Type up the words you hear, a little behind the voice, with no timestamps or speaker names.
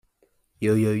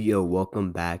Yo,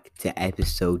 welcome back to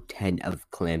episode 10 of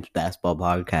Clamps Basketball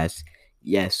Podcast.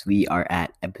 Yes, we are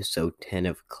at episode 10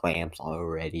 of Clamps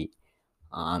already.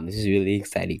 This is really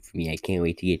exciting for me. I can't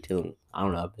wait to get to,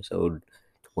 episode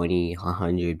 20,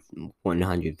 100,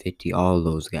 150, all of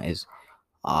those guys.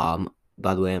 By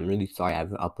the way, I'm really sorry I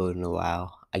haven't uploaded in a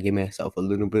while. I gave myself a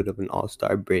little bit of an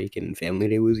all-star break and Family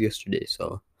Day was yesterday,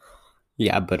 so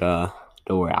yeah, but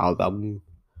don't worry, I'm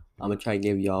gonna try and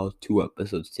give y'all 2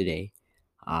 episodes today.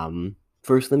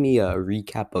 First, let me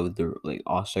recap of the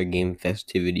All-Star Game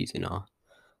festivities and all.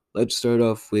 Let's start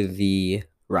off with the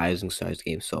Rising Stars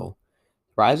game. So,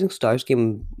 Rising Stars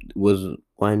game was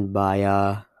won by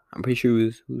I'm pretty sure it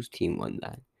was whose team won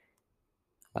that.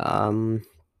 Um,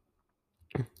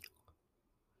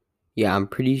 yeah, I'm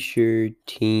pretty sure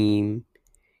Team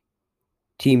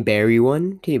Barry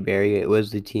won. Team Barry, it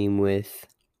was the team with.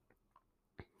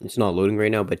 It's not loading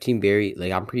right now, but Team Barry,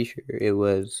 I'm pretty sure it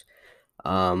was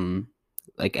um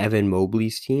Evan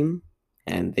Mobley's team,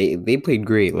 and they played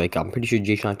great. I'm pretty sure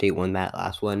Jay Shante won that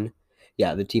last one.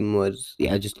 Yeah, the team was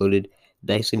I just loaded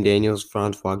Dyson Daniels,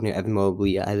 Franz Wagner, Evan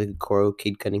Mobley, Isaac Okoro,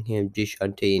 Cade Cunningham, Jay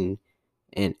Shante,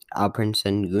 and Alperen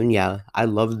Sengun. Yeah, I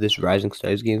love this Rising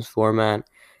Stars games format.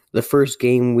 The first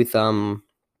game with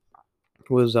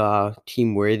was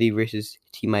Team Worthy versus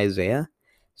Team Isaiah.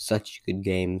 Such good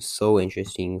games, so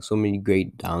interesting, so many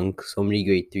great dunks, so many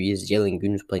great threes. Jalen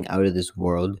Green was playing out of this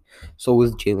world. So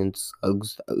was Jalen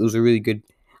Suggs. It was a really good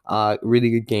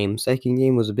game. Second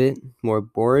game was a bit more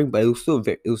boring, but it was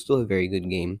still a very good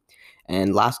game.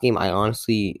 And last game, I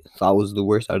honestly thought was the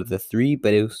worst out of the three,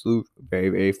 but it was still very,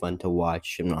 very fun to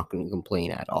watch. I'm not going to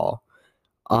complain at all.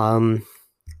 Um,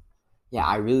 yeah,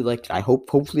 I really liked it.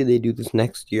 Hopefully they do this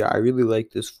next year. I really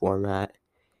like this format.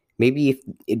 Maybe if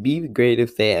it'd be great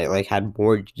if they had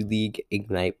more G League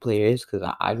Ignite players, because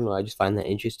I don't know, I just find that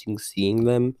interesting seeing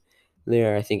them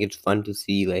there. I think it's fun to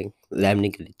see them to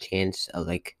get a chance of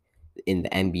in the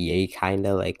NBA kind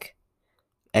of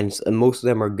and most of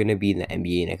them are gonna be in the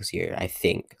NBA next year. I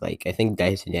think I think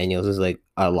Dyson Daniels is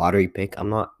a lottery pick.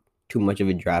 I'm not too much of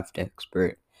a draft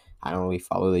expert. I don't really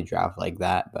follow the draft like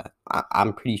that, but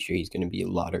I'm pretty sure he's gonna be a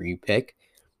lottery pick.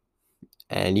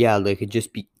 And yeah, it'd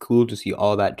just be cool to see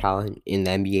all that talent in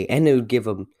the NBA, and it would give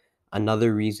them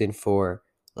another reason for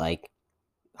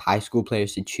high school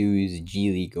players to choose G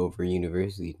League over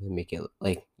university to make it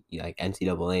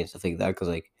NCAA and stuff like that.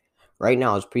 Because right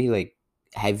now it's pretty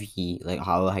heavy,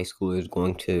 how high schoolers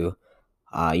going to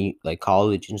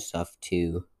college and stuff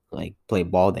to play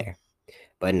ball there.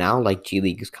 But now G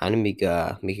League is kind of make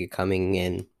it coming,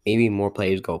 and maybe more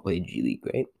players go play G League,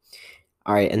 right?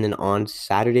 All right, and then on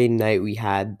Saturday night we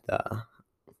had the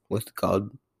what's it called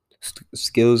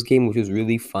skills game, which was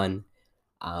really fun.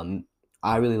 Um,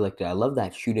 I really liked it. I love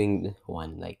that shooting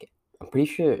one. I'm pretty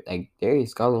sure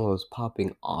Darius Garland was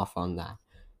popping off on that.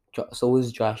 So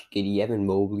was Josh Giddey, Evan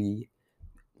Mobley.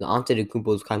 The Antetokounmpo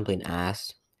was kind of playing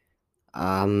ass.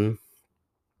 Um,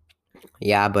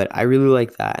 yeah, but I really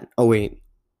like that. Oh wait,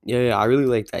 yeah, I really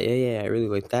like that. Yeah, I really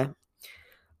like that.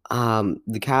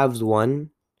 The Cavs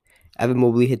won. Evan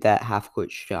Mobley hit that half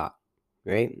court shot,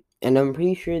 right? And I'm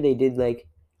pretty sure they did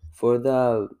for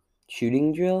the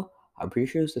shooting drill. I'm pretty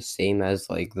sure it's the same as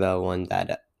the one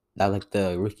that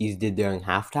the rookies did during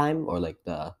halftime, or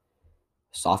the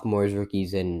sophomores,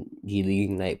 rookies, and G League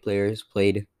Ignite players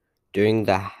played during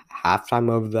the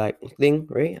halftime of that thing,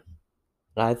 right?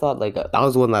 And I thought that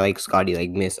was one that Scotty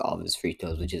missed all of his free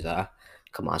throws, which is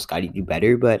come on, Scotty, do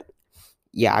better. But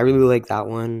yeah, I really like that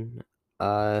one.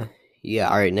 Yeah.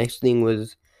 All right. Next thing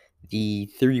was the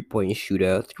 3-point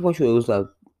shootout. 3-point shootout was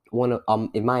one of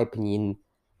in my opinion,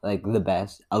 the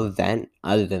best other than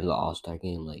the All Star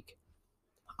game.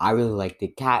 I really liked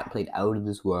it. Cat played out of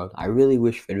this world. I really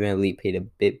wish Fred VanVleet played a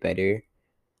bit better.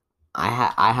 I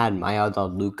had my odds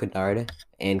on Luke Kennard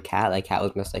and Cat. Cat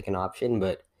was my second option,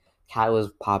 but Cat was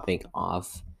popping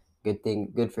off. Good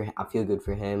thing. Good for. I feel good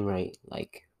for him. Right.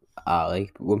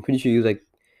 I'm pretty sure he was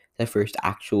the first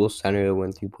actual center to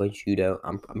win 3-point shootout.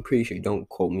 I'm pretty sure. Don't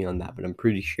quote me on that, but I'm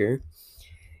pretty sure.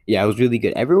 Yeah, it was really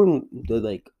good. Everyone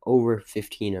did over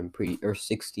 15. I'm pretty or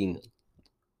 16.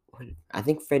 I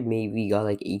think Fred maybe got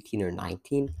 18 or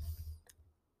 19.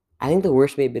 I think the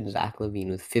worst may have been Zach Levine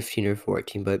with 15 or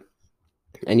 14, but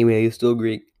anyway, it was still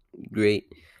great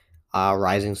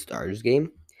Rising Stars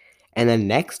game. And then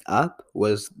next up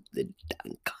was the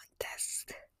dunk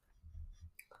contest.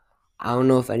 I don't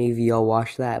know if any of y'all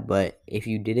watched that, but if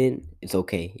you didn't, it's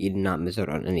okay. You did not miss out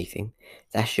on anything.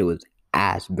 That shit was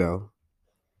ass, bro.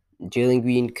 Jalen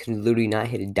Green could literally not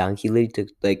hit a dunk. He literally took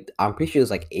I'm pretty sure it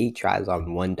was 8 tries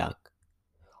on one dunk.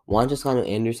 Juan Toscano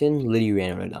Anderson literally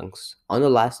ran out of dunks. On the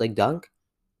last dunk,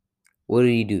 What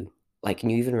did he do? Like, can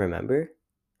you even remember?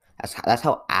 That's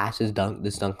how ass this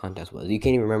dunk contest was. You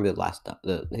can't even remember his last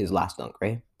dunk,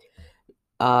 right?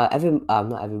 Not Evan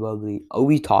Mobley.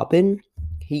 Obi Toppin,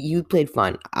 he played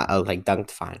fine. Like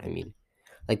dunked fine. I mean,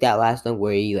 like that last dunk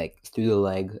where he like threw the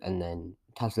leg and then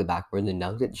touched the backboard and then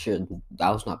dunked it. Sure, that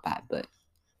was not bad, but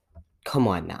come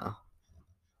on now,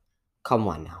 come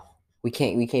on now. We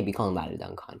can't be calling that a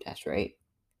dunk contest, right?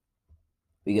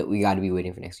 We got to be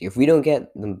waiting for next year. If we don't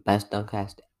get the best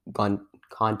contest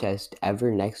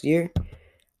ever next year,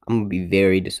 I'm gonna be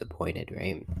very disappointed,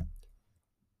 right?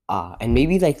 And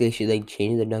maybe like they should like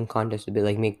change the dunk contest a bit,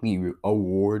 like make the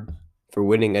award for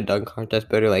winning a dunk contest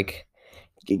better, like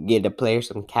get a player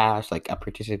some cash, like a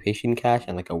participation cash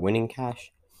and like a winning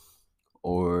cash,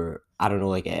 or I don't know,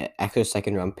 like an extra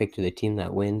second round pick to the team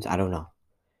that wins. I don't know.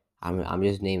 I'm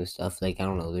just naming stuff like I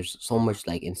don't know. There's so much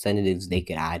like incentives they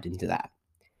could add into that.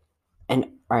 And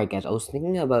all right, guys, I was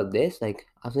thinking about this. Like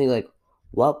I was thinking like,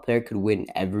 what player could win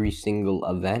every single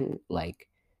event, like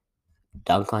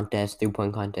dunk contest,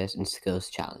 3-point contest, and skills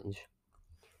challenge.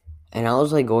 And I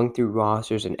was like going through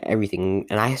rosters and everything,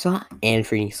 and I saw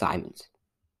Anthony Simons.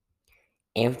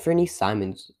 Anthony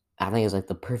Simons, I think, is like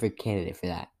the perfect candidate for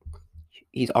that.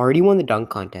 He's already won the dunk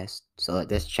contest, so like,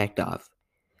 that's checked off.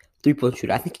 3-point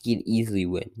shooter, I think he can easily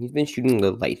win. He's been shooting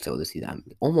the lights out this season,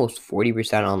 almost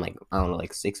 40% on like I don't know,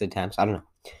 like 6 attempts. I don't know.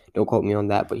 Don't quote me on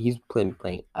that, but he's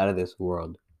playing out of this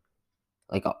world,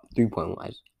 like 3-point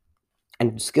wise.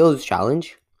 And skills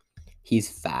challenge, he's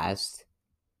fast.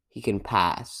 He can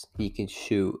pass. He can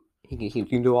shoot. He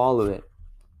can do all of it.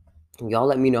 Y'all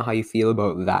let me know how you feel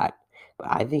about that. But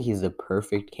I think he's the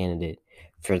perfect candidate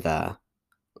for the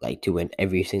like to win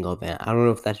every single event. I don't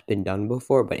know if that's been done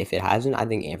before, but if it hasn't, I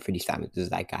think Anthony Simons is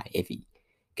that guy if he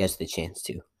gets the chance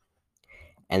to.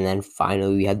 And then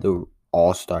finally, we had the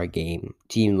All-Star game,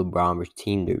 Team LeBron versus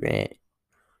Team Durant.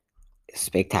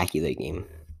 Spectacular game.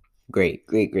 Great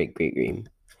game.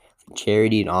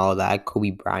 Charity and all that,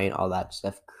 Kobe Bryant, all that,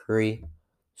 Steph Curry.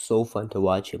 So fun to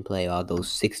watch him play all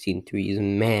those 16 threes.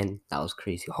 Man, that was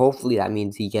crazy. Hopefully that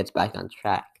means he gets back on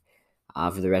track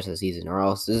for the rest of the season, or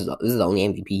else this is the only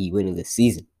MVP he winning this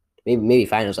season. Maybe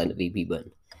Finals MVP, but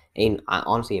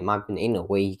honestly, in my opinion, ain't no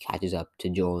way he catches up to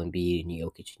Joel Embiid and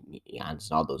Jokic and Giannis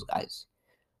and all those guys.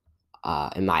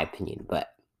 In my opinion, but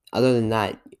other than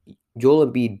that, Joel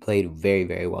Embiid played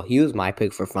very well. He was my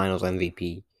pick for Finals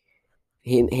MVP.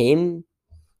 Him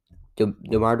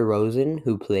DeMar DeRozan,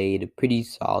 who played pretty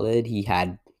solid. He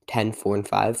had 10, 4, and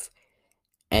 5.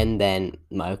 And then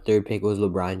my third pick was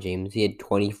LeBron James. He had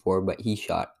 24, but he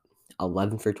shot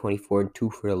 11 for 24 and 2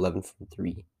 for 11 from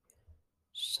 3.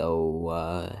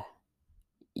 So,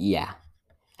 yeah.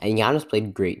 And Giannis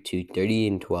played great too. 30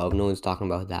 and 12. No one's talking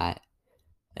about that.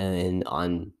 And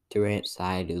on Durant's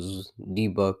side, it was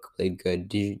D-Book played good.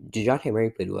 DeJounte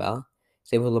Murray played well.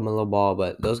 Same with LaMelo Ball,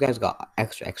 but those guys got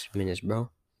extra minutes, bro.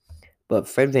 But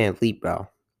Fred VanVleet, bro,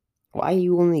 why are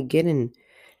you only getting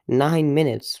 9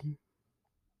 minutes?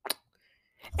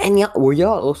 And were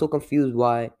y'all also confused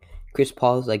why Chris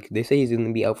Paul's like they say he's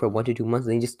gonna be out for 1 to 2 months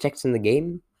and he just checks in the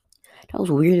game? That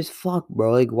was weird as fuck,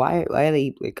 bro. Like why are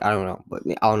they like I don't know, but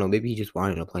I don't know, maybe he just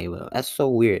wanted to play with him. That's so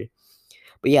weird.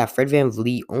 But yeah, Fred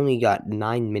VanVleet only got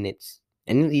 9 minutes.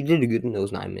 And he did good in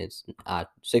those 9 minutes.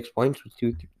 6 points with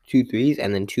two threes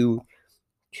and then two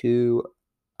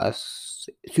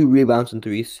rebounds and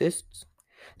 3 assists.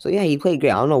 So yeah, he played great.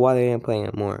 I don't know why they didn't play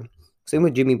him more. Same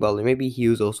with Jimmy Butler. Maybe he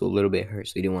was also a little bit hurt,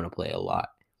 so he didn't want to play a lot.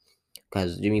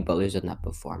 Because Jimmy Butler's done that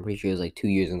before. I'm pretty sure it was like 2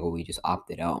 years ago we just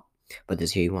opted out. But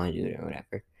this year he wanted to do it or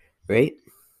whatever. Right?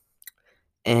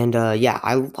 And yeah,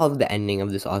 I love the ending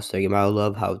of this All-Star game. I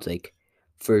love how it's like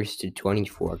 1st to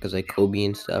 24 because like Kobe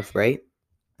and stuff, right?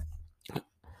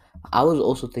 I was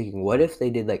also thinking, what if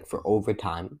they did like for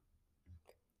overtime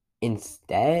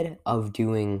instead of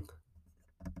doing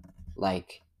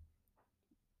like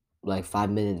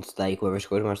 5 minutes, like whoever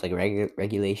scored more, like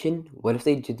regulation. What if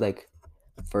they did like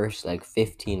first like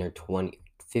 15 or 20,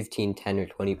 15, 10 or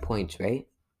 20 points, right?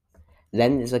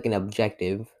 Then it's like an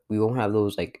objective. We won't have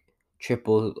those like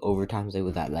triple overtimes like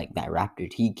with that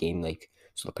Raptors Heat game, like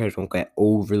so the players won't get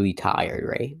overly tired,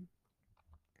 right?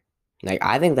 Like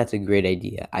I think that's a great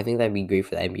idea. I think that'd be great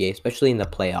for the NBA, especially in the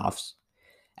playoffs.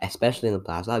 Especially in the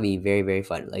playoffs, that'd be very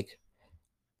fun. Like,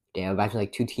 damn, imagine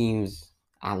like two teams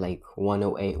at like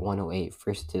 108, 108,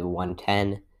 first to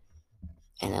 110,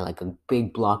 and then like a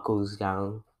big block goes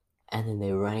down, and then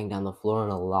they're running down the floor on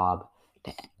a lob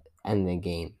to end the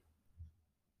game.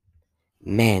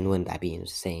 Man, wouldn't that be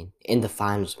insane in the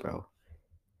finals, bro?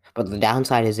 But the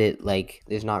downside is it like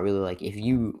there's not really like if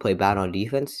you play bad on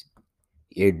defense,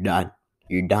 you're done.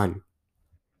 You're done.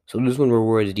 So this one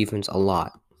rewards defense a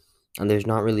lot. And there's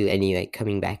not really any like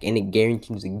coming back, and it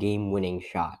guarantees a game-winning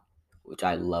shot, which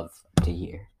I love to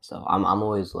hear. So I'm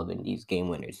always loving these game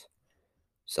winners.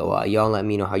 So y'all let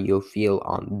me know how you'll feel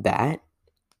on that.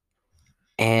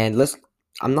 And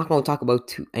I'm not gonna talk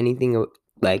about anything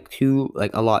like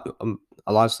a lot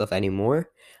of stuff anymore.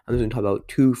 I'm just gonna talk about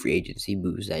two free agency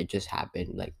moves that just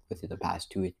happened like within the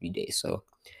past 2 or 3 days. So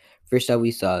first up,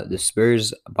 we saw the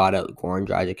Spurs bought out Goran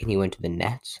Dragic and he went to the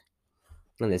Nets.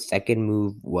 And the second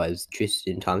move was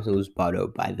Tristan Thompson was bought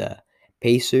out by the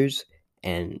Pacers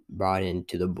and brought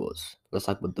into the Bulls. Let's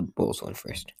talk about the Bulls one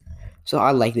first. So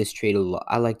I like this trade a lot.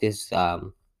 I like this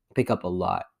pickup a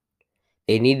lot.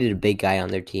 They needed a big guy on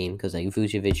their team because like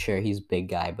Vucevic, sure, he's a big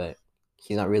guy, but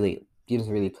he doesn't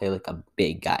really play like a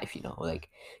big guy, if you know. Like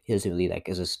he doesn't really like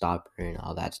as a stopper and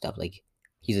all that stuff. Like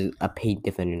he's a paint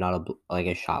defender, not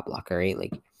a shot blocker, right?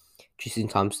 Like Tristan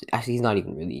Thompson, actually, he's not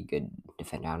even really a good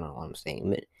defender. I don't know what I'm saying,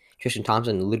 but Tristan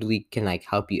Thompson literally can like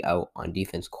help you out on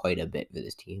defense quite a bit for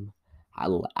this team.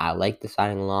 I like the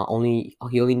signing a lot.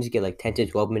 He only needs to get like 10 to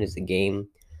 12 minutes a game,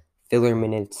 filler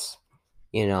minutes,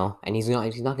 and he's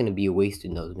not going to be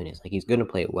wasting those minutes. Like he's going to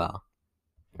play it well,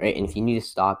 right? And if you need to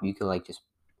stop, you can like just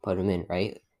put him in,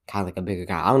 right? Kind of like a bigger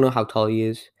guy. I don't know how tall he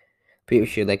is. Pretty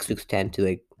sure like 6'10" to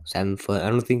like 7 foot. I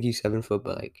don't think he's 7 foot,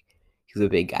 but like he's a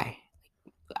big guy,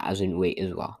 as in weight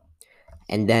as well.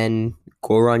 And then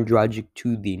Goran Dragic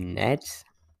to the Nets.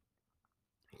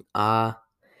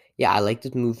 Yeah, I like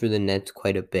this move for the Nets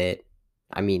quite a bit.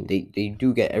 I mean, they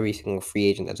do get every single free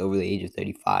agent that's over the age of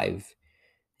 35.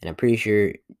 And I'm pretty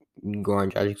sure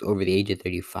Goran Dragic's over the age of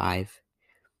 35.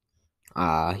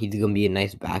 He's gonna be a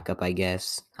nice backup, I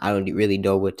guess. I don't really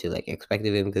know what to like expect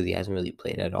of him because he hasn't really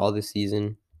played at all this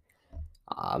season.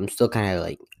 I'm still kind of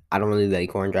like I don't really like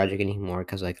Goran Dragic anymore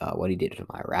because like what he did to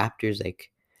my Raptors.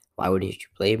 Like, why would you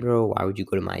play, bro? Why would you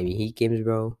go to Miami Heat games,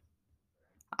 bro?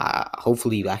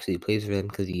 Hopefully he actually plays for them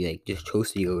because he like just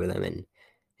chose to go over them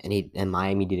and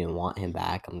Miami didn't want him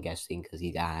back. I'm guessing because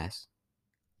he's ass.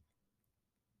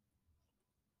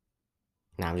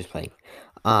 Nah, I'm just playing.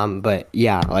 But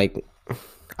yeah, like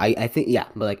I think yeah,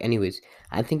 but like anyways,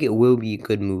 I think it will be a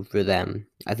good move for them.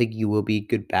 I think he will be a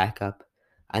good backup.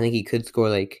 I think he could score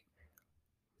like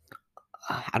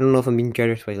I don't know if I'm being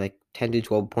generous, but like 10 to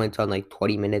 12 points on like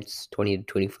 20 minutes, 20 to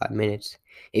 25 minutes.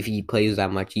 If he plays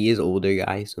that much, he is older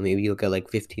guy, so maybe he'll get like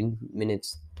 15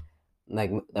 minutes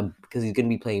like because he's gonna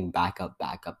be playing backup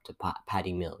to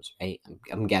Patty Mills, right?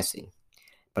 I'm guessing,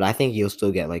 but I think he'll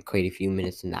still get like quite a few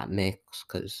minutes in that mix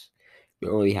because you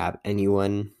don't really have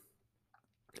anyone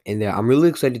in there. I'm really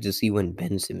excited to see when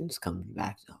Ben Simmons comes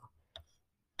back though.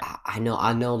 I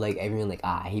know, like everyone like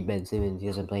I hate Ben Simmons. He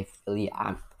doesn't play for Philly.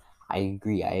 I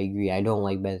agree. I don't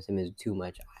like Ben Simmons too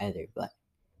much either, but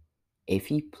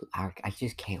if I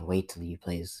just can't wait till he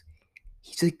plays.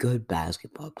 He's a good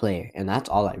basketball player, and that's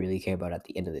all I really care about at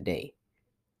the end of the day.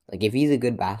 Like if he's a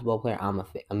good basketball player, I'm a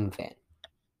fan.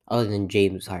 Other than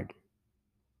James Harden,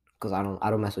 because I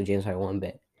don't mess with James Harden one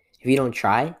bit. If you don't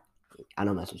try, I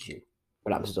don't mess with you.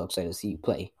 But I'm still excited to see you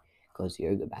play because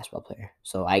you're a good basketball player.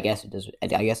 So I guess it does. I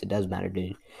guess it does matter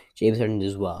to James Harden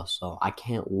as well. So I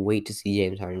can't wait to see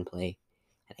James Harden play,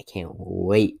 and I can't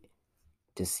wait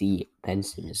to see Ben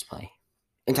Simmons play.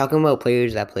 And talking about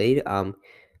players that played,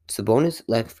 Sabonis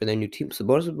left for their new team.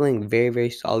 Sabonis was playing very, very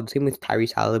solid. Same with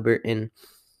Tyrese Halliburton.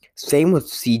 Same with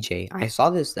CJ. I saw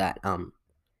this that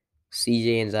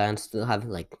CJ and Zion still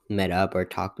haven't like met up or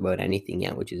talked about anything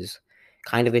yet, which is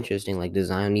kind of interesting. Like, does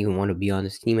Zion even want to be on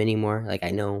this team anymore? Like,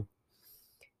 I know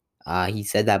he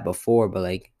said that before, but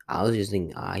like I was just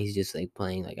thinking, he's just like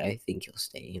playing. Like, I think he'll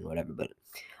stay and whatever. But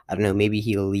I don't know. Maybe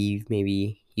he'll leave.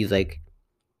 Maybe he's like,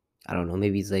 I don't know.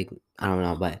 Maybe he's like, I don't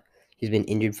know. But he's been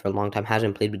injured for a long time.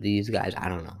 Hasn't played with these guys. I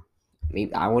don't know.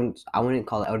 Maybe I wouldn't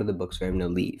call it out of the books for him to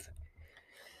leave.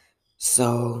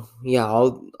 So yeah,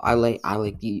 I like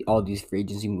all these free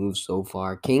agency moves so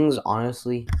far. Kings,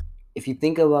 honestly, if you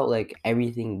think about like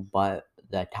everything but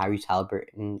that Tyrese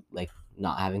Halliburton, like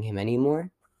not having him anymore,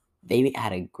 they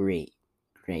had a great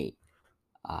trade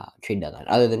deadline.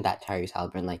 Other than that, Tyrese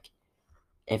Halliburton, like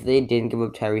if they didn't give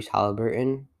up Tyrese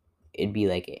Halliburton, it'd be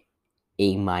like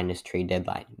a minus trade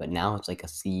deadline. But now it's like a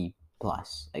C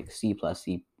plus, like C plus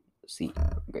C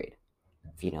grade.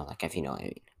 If you know what I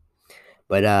mean.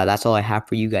 But that's all I have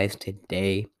for you guys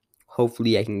today.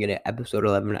 Hopefully, I can get an episode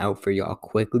 11 out for y'all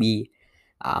quickly.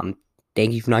 Um,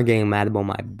 Thank you for not getting mad about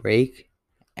my break.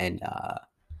 And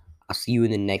I'll see you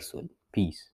in the next one. Peace.